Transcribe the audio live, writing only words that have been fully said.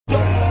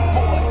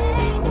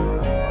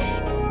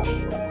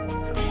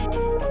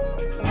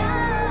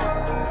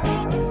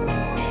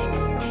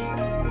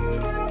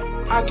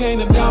I came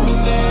to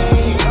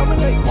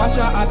dominate. Watch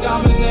how I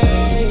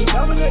dominate.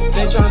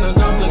 They tryna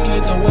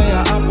complicate the way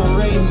I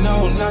operate.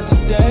 No, not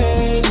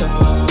today. No,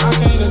 I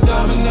came to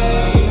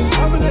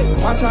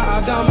dominate. Watch how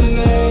I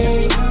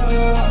dominate.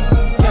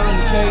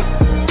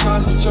 Communicate,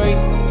 concentrate,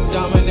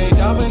 dominate,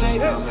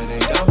 dominate, dominate,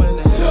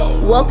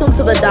 dominate. Welcome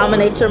to the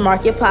Dominate Your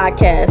Market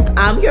podcast.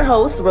 I'm your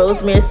host,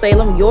 Rosemary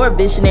Salem, your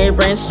visionary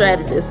brand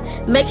strategist.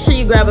 Make sure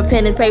you grab a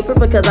pen and paper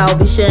because I'll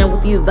be sharing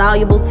with you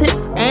valuable tips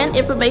and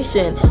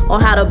information on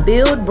how to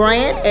build,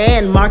 brand,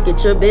 and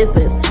market your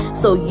business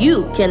so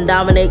you can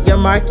dominate your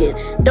market.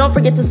 Don't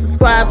forget to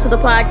subscribe to the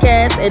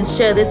podcast and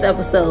share this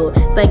episode.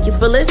 Thank you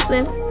for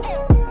listening.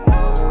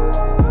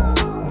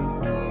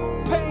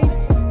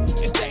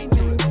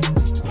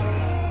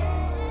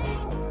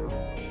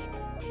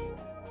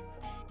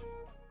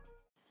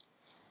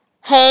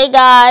 Hey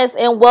guys,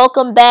 and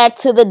welcome back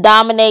to the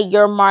Dominate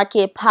Your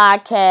Market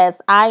podcast.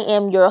 I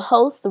am your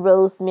host,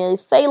 Rosemary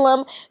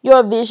Salem,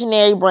 your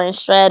visionary brand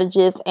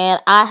strategist, and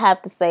I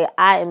have to say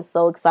I am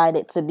so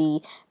excited to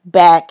be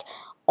back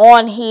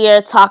on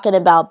here talking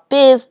about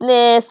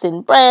business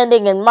and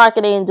branding and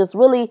marketing, just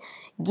really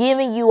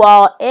giving you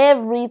all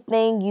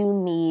everything you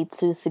need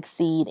to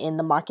succeed in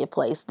the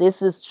marketplace.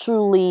 This is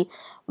truly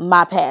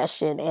my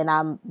passion, and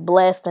I'm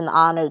blessed and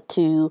honored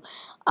to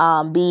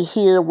be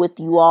here with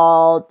you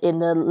all in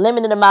the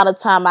limited amount of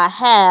time I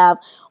have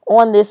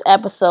on this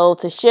episode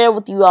to share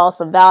with you all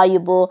some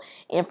valuable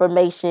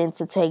information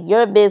to take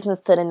your business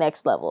to the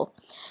next level.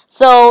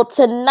 So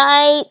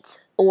tonight,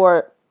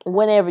 or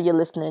whenever you're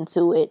listening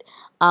to it,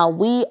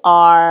 we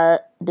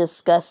are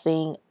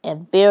discussing a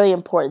very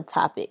important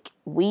topic.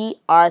 We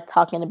are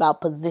talking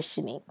about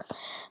positioning.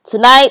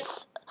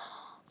 Tonight's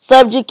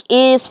subject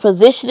is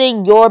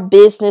positioning your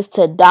business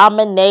to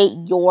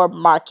dominate your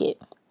market.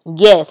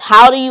 Yes,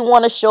 how do you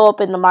want to show up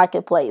in the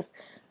marketplace?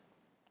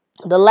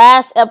 The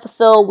last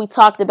episode, we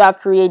talked about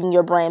creating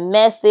your brand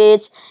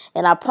message,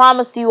 and I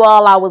promised you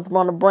all I was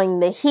going to bring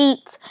the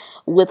heat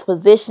with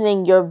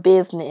positioning your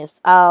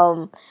business.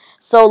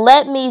 So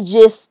let me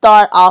just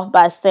start off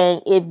by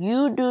saying, if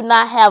you do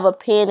not have a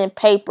pen and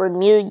paper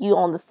near you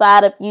on the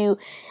side of you,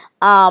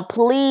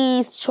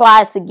 please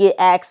try to get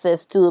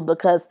access to it,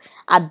 because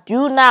I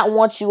do not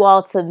want you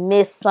all to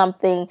miss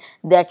something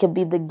that could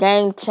be the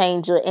game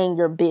changer in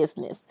your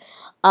business.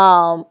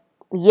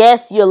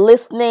 Yes, you're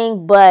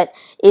listening, but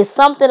it's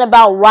something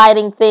about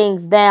writing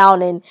things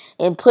down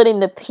and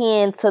putting the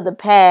pen to the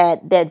pad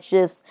that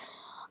just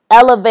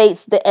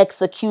elevates the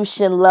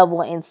execution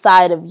level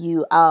inside of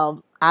you.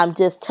 I'm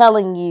just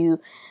telling you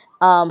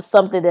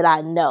something that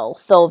I know.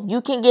 So if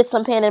you can get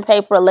some pen and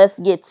paper, let's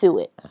get to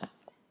it.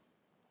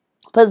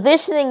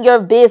 Positioning your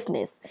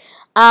business.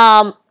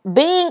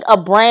 Being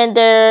a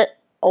brander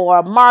or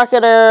a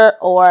marketer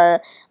or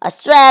a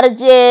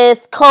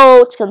strategist,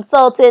 coach,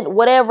 consultant,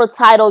 whatever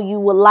title you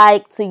would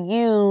like to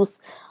use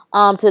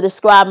to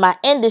describe my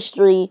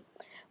industry,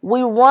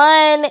 we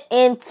run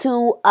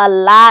into a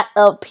lot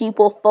of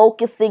people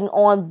focusing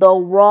on the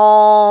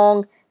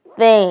wrong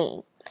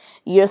thing.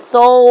 You're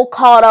so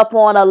caught up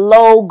on a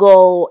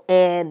logo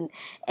and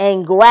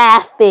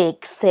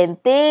graphics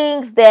and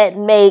things that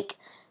make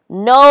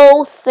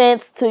no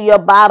sense to your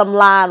bottom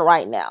line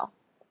right now.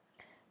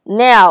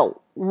 Now,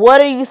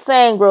 what are you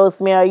saying,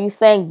 Rosemary? Are you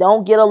saying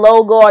don't get a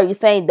logo? Are you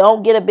saying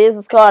don't get a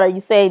business card? Are you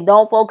saying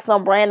don't focus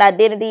on brand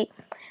identity?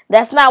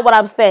 That's not what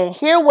I'm saying.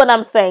 Hear what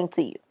I'm saying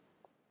to you.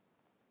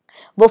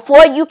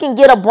 Before you can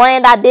get a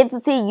brand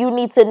identity, you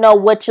need to know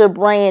what your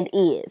brand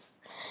is.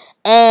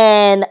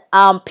 And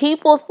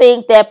people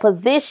think that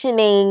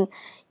positioning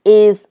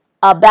is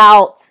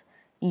about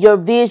your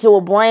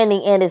visual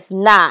branding, and it's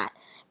not.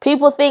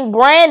 People think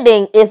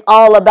branding is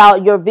all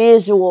about your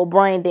visual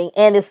branding,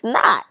 and it's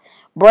not.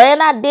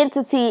 Brand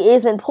identity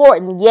is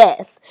important,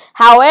 yes.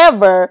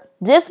 However,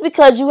 just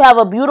because you have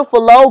a beautiful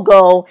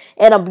logo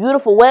and a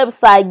beautiful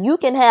website, you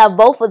can have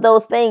both of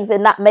those things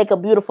and not make a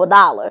beautiful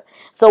dollar.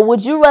 So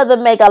would you rather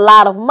make a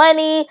lot of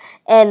money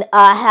and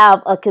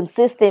have a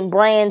consistent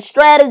brand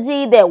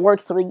strategy that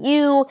works for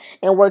you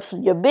and works for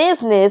your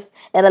business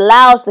and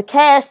allows the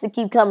cash to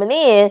keep coming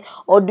in?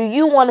 Or do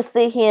you want to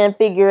sit here and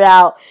figure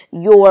out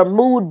your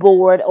mood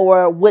board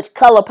or which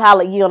color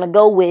palette you're going to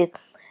go with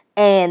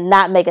and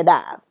not make a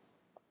dime?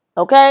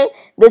 Okay,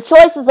 the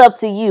choice is up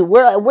to you.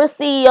 We're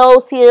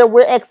CEOs here.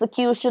 We're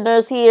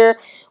executioners here.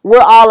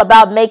 We're all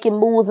about making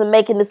moves and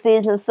making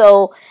decisions.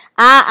 So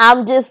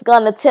I'm just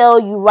going to tell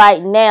you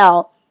right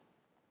now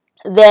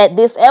that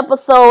this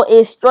episode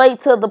is straight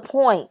to the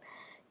point.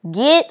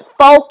 Get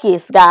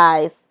focused,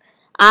 guys.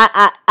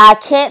 I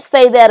can't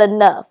say that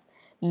enough.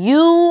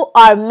 You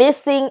are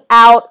missing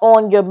out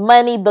on your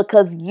money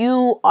because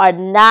you are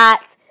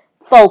not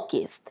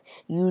focused.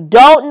 You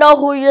don't know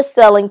who you're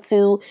selling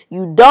to.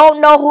 You don't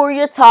know who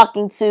you're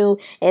talking to.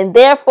 And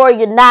therefore,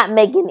 you're not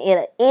making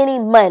any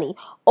money.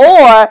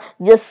 or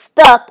you're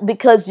stuck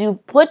because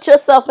you've put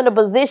yourself in a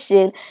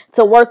position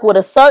to work with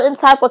a certain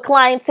type of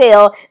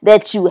clientele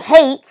that you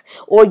hate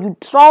or you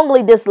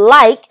strongly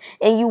dislike,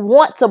 and you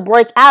want to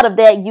break out of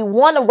that. You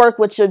want to work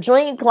with your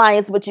dream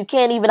clients, but you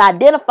can't even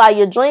identify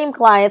your dream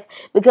clients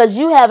because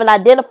you haven't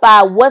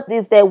identified what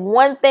is that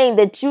one thing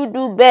that you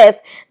do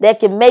best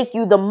that can make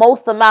you the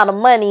most amount of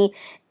money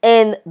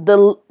in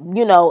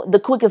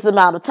the quickest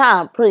amount of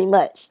time, pretty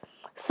much.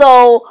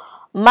 So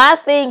my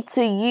statement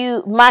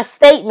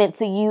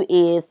to you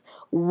is,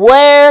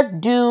 where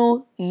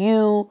do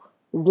you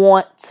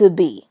want to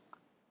be?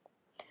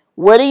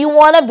 Where do you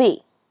want to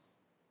be?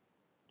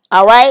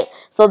 All right.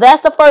 So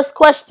that's the first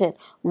question.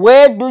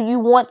 Where do you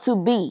want to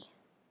be?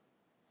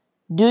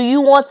 Do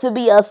you want to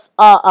be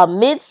a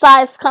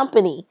mid-sized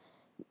company?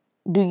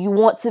 Do you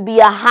want to be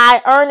a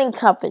high earning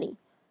company?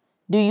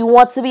 Do you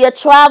want to be a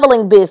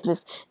traveling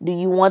business? Do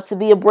you want to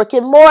be a brick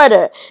and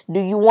mortar? Do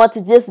you want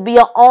to just be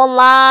an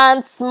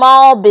online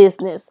small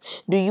business?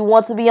 Do you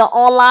want to be an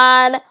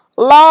online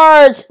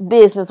large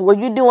business where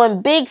you're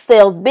doing big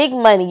sales, big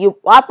money? You're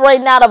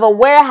operating out of a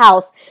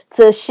warehouse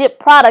to ship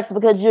products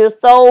because you're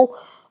so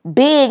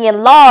big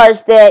and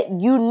large that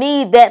you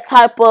need that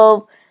type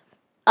of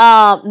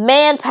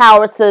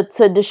manpower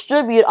to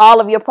distribute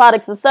all of your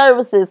products and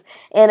services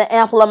in an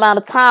ample amount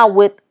of time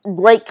with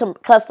great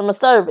customer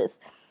service.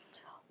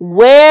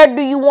 Where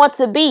do you want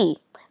to be?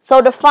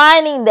 So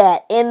defining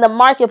that in the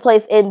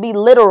marketplace and be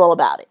literal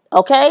about it,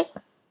 okay?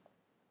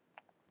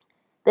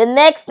 The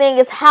next thing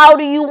is, how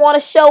do you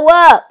want to show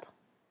up?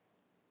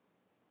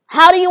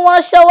 How do you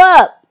want to show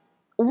up?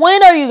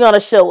 When are you going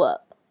to show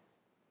up?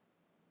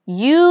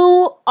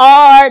 You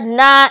are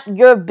not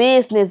your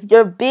business.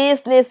 Your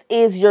business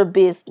is your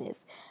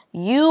business.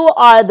 You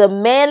are the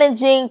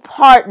managing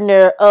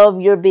partner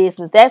of your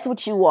business. That's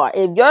what you are.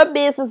 If your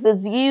business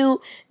is you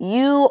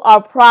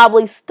are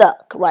probably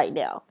stuck right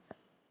now.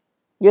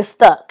 You're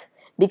stuck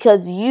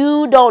because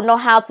you don't know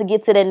how to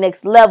get to the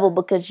next level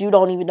because you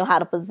don't even know how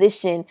to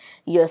position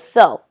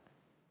yourself,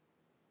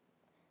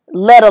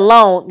 let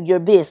alone your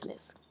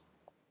business.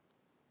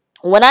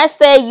 When I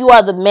say you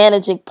are the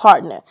managing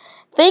partner,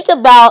 think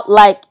about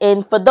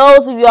and for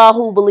those of y'all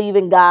who believe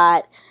in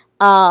God,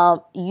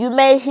 you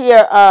may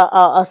hear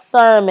a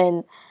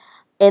sermon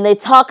and they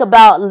talk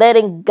about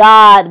letting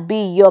God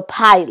be your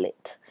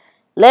pilot.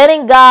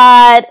 Letting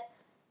God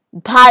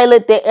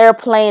pilot the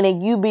airplane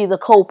and you be the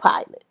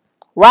co-pilot,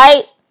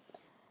 right?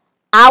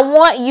 I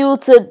want you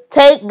to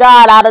take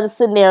God out of the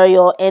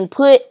scenario and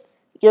put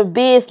your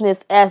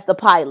business as the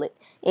pilot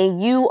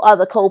and you are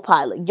the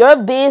co-pilot. Your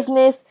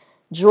business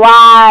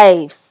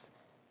drives,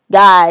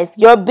 guys.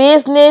 Your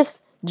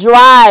business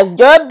drives.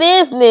 Your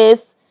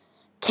business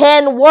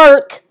can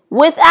work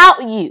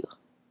without you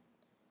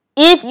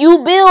if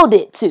you build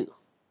it to.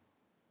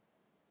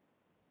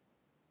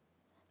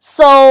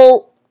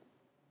 So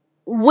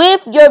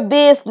with your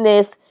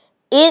business,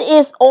 it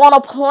is on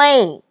a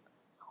plane.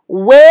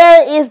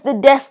 Where is the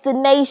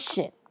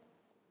destination?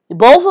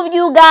 Both of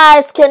you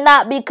guys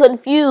cannot be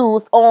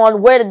confused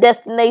on where the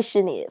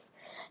destination is.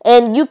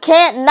 And you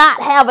can't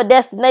not have a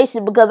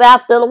destination because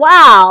after a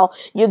while,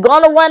 you're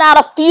going to run out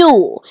of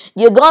fuel.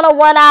 You're going to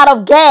run out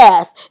of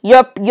gas.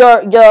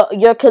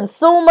 Your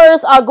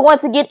consumers are going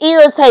to get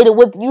irritated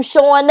with you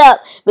showing up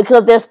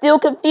because they're still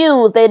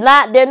confused. They're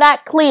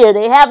not clear.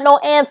 They have no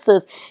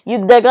answers.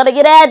 They're going to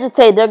get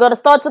agitated. They're going to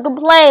start to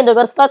complain. They're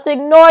going to start to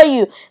ignore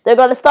you. They're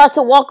going to start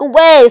to walk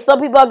away.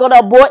 Some people are going to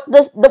abort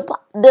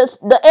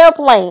the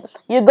airplane.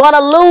 You're going to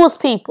lose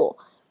people.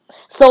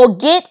 So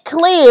get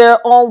clear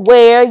on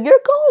where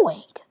you're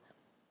going.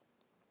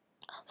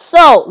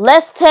 So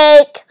let's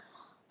take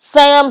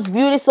Sam's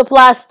Beauty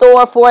Supply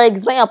Store for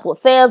example.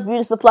 Sam's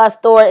Beauty Supply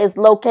Store is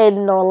located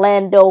in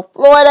Orlando,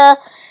 Florida.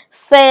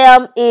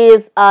 Sam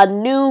is a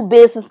new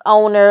business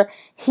owner.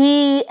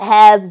 He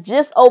has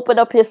just opened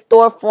up his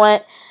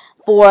storefront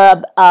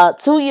for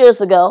 2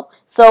 years ago.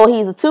 So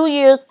he's a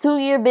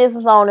two-year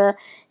business owner.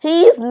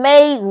 He's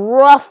made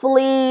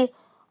roughly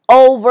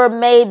over,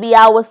 maybe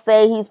I would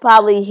say he's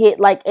probably hit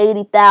like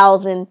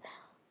 80,000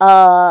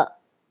 a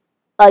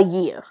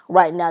year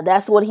right now.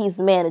 That's what he's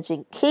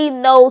managing. He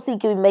knows he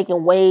could be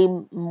making way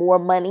more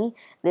money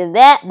than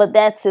that, but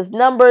that's his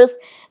numbers.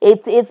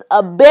 It's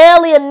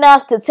barely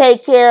enough to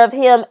take care of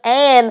him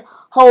and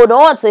hold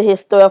on to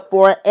his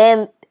storefront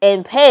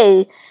and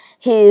pay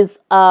his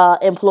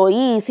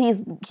employees.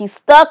 He's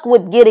stuck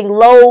with getting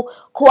low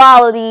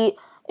quality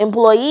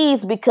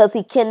employees because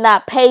he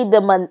cannot pay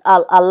them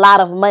a lot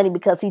of money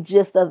because he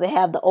just doesn't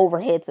have the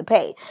overhead to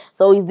pay.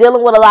 So he's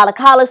dealing with a lot of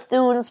college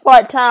students,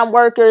 part-time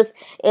workers,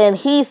 and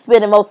he's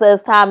spending most of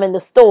his time in the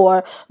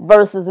store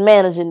versus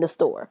managing the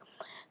store.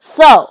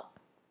 So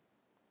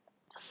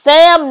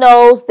Sam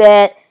knows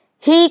that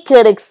he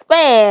could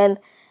expand,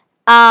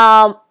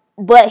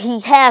 but he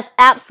has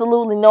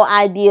absolutely no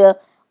idea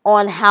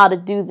on how to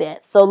do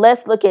that. So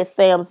let's look at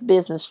Sam's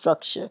business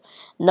structure.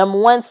 Number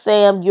one,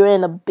 Sam, you're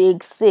in a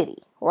big city,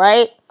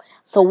 right?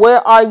 So where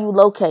are you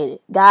located?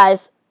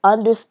 Guys,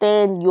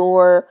 understand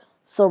your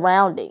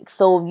surroundings.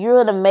 So if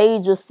you're in a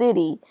major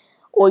city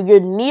or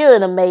you're near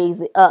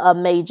a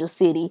major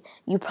city,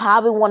 you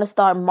probably want to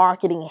start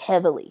marketing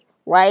heavily,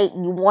 right?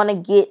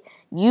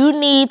 You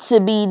need to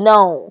be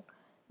known.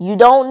 You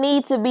don't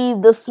need to be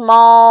the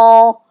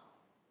small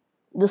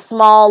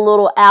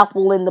little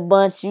apple in the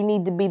bunch. You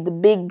need to be the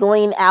big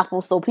green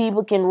apple so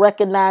people can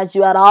recognize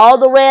you. Out of all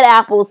the red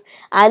apples,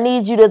 I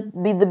need you to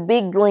be the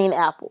big green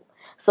apple.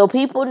 So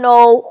people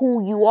know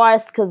who you are,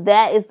 because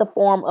that is the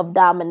form of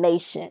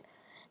domination.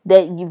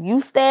 That if you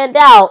stand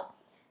out,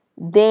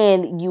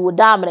 then you will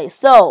dominate.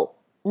 So,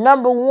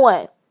 number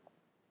one,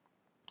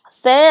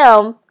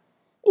 Sam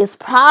is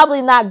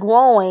probably not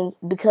growing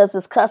because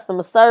his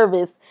customer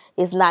service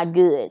is not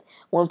good.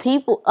 When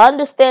people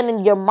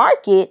understanding your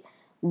market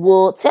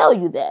will tell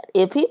you that.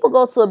 If people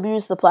go to a beauty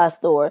supply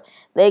store,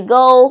 they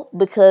go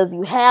because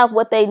you have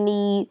what they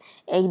need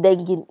and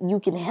you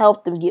can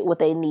help them get what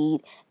they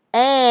need.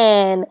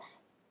 And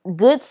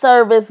good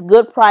service,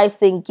 good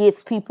pricing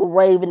gets people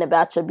raving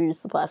about your beauty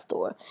supply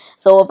store.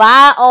 So if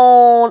I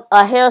own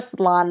a hair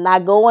salon and I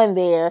go in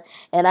there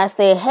and I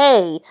say,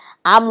 hey,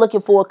 I'm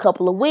looking for a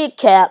couple of wig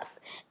caps,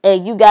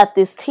 and you got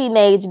this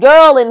teenage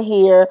girl in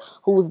here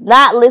who's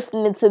not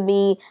listening to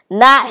me,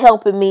 not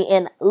helping me,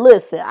 and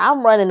listen,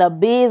 I'm running a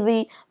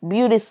busy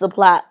beauty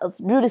salon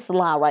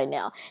right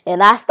now,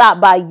 and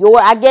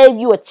I gave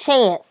you a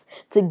chance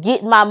to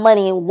get my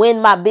money and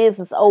win my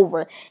business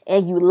over,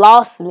 and you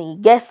lost me.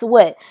 Guess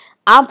what?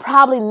 I'm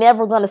probably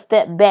never going to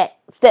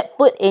step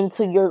foot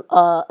into your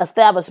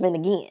establishment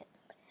again.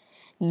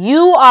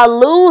 You are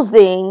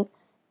losing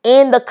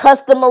in the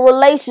customer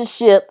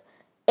relationship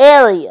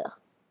area.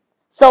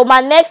 So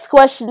my next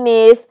question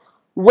is,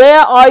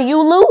 where are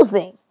you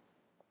losing?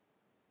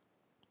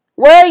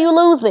 Where are you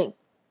losing?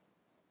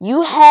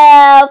 You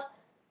have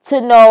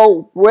to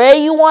know where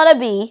you want to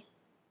be,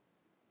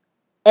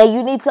 and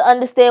you need to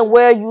understand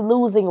where you're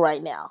losing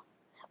right now,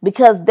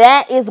 because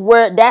that's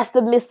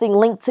the missing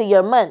link to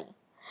your money.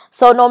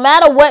 So no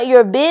matter what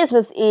your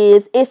business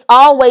is, it's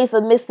always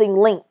a missing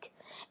link.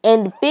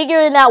 And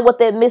figuring out what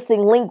that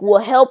missing link will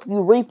help you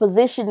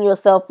reposition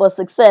yourself for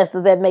success.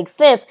 Does that make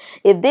sense?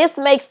 If this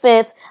makes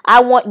sense,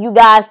 I want you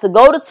guys to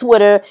go to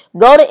Twitter,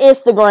 go to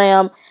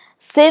Instagram,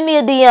 send me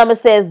a DM and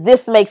says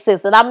this makes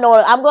sense. And I'm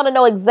going to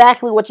know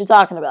exactly what you're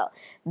talking about.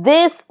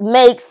 This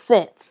makes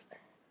sense.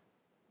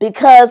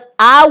 Because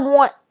I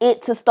want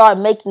it to start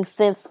making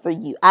sense for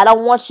you. I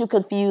don't want you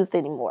confused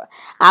anymore.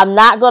 I'm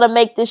not going to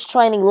make this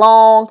training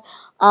long.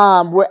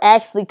 We're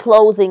actually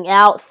closing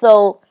out.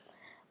 So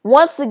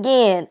once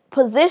again,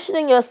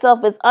 positioning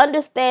yourself is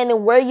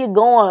understanding where you're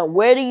going.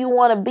 Where do you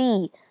want to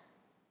be?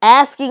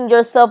 Asking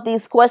yourself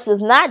these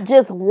questions, not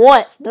just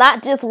once,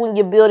 not just when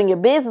you're building your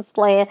business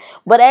plan,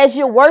 but as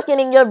you're working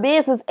in your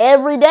business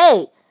every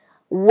day.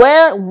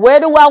 Where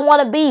do I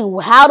want to be?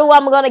 How do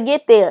I'm going to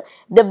get there?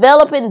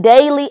 Developing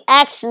daily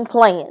action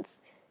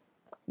plans.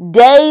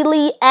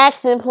 Daily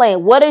action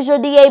plan. What is your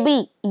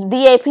DAP?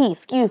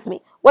 Excuse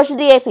me. What's your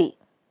DAP?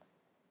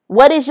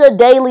 What is your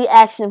daily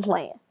action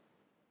plan?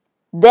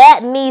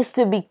 That needs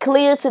to be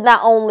clear to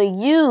not only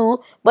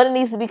you, but it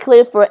needs to be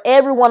clear for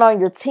everyone on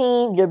your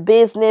team, your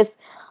business.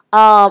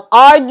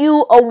 Are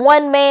you a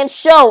one-man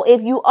show?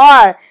 If you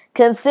are,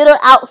 consider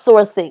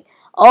outsourcing.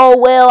 Oh,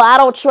 well, I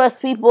don't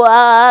trust people.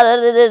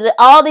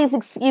 All these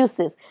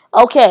excuses.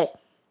 Okay,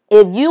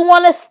 if you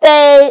want to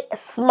stay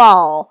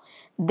small,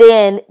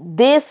 then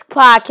this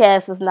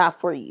podcast is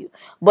not for you.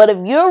 But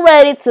if you're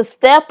ready to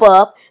step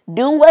up,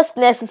 do what's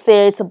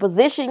necessary to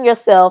position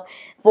yourself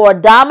for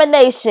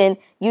domination,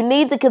 you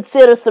need to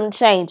consider some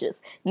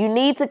changes. You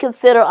need to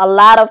consider a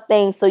lot of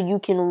things so you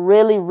can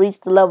really reach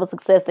the level of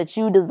success that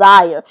you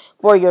desire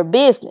for your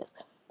business.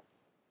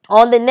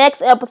 On the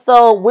next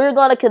episode, we're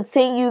going to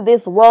continue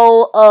this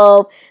roll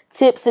of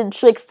tips and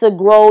tricks to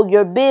grow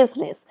your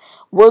business.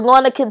 We're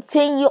going to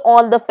continue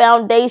on the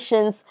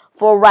foundations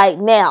for right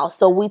now.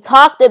 So we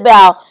talked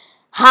about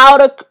how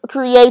to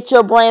create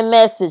your brand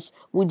message.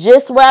 We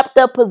just wrapped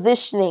up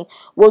positioning.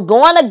 We're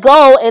going to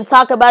go and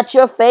talk about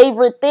your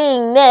favorite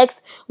thing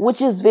next,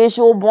 which is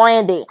visual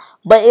branding.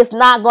 But it's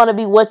not going to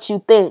be what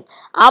you think.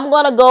 I'm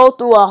going to go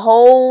through a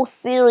whole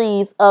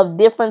series of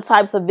different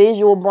types of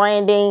visual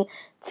branding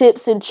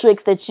tips and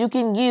tricks that you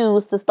can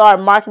use to start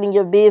marketing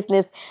your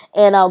business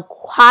in a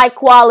high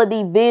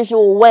quality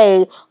visual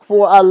way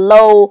for a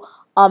low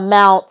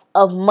amount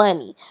of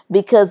money,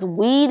 because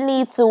we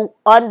need to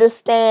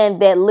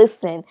understand that,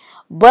 listen,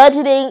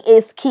 budgeting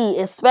is key,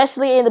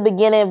 especially in the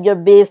beginning of your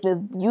business.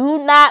 You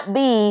not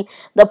be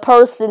the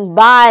person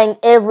buying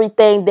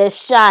everything that's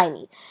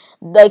shiny.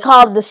 They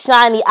call it the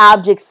shiny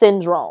object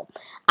syndrome.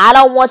 I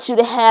don't want you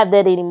to have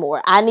that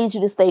anymore. I need you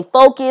to stay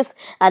focused.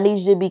 I need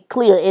you to be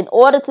clear. In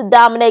order to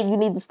dominate, you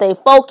need to stay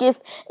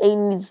focused and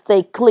you need to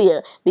stay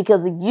clear,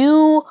 because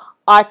you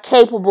are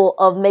capable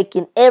of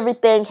making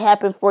everything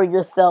happen for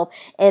yourself.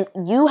 And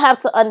you have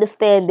to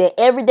understand that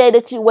every day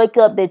that you wake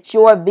up, that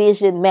your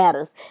vision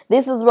matters.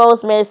 This is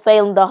Rosemary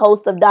Salem, the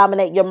host of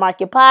Dominate Your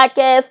Market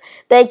podcast.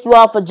 Thank you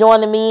all for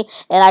joining me,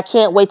 and I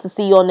can't wait to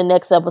see you on the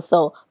next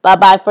episode.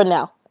 Bye-bye for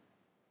now.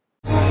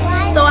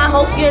 So I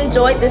hope you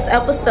enjoyed this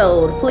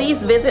episode.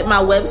 Please visit my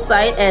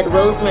website at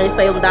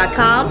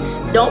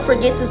rosemarysalem.com. Don't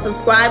forget to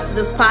subscribe to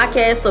this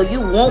podcast so you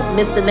won't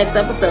miss the next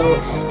episode.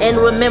 And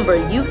remember,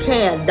 you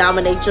can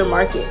dominate your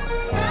market.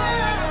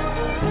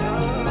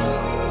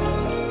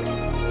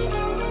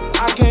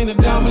 I came to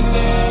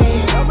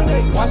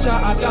dominate. Watch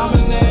out, I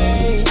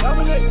dominate.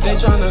 They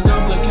tryna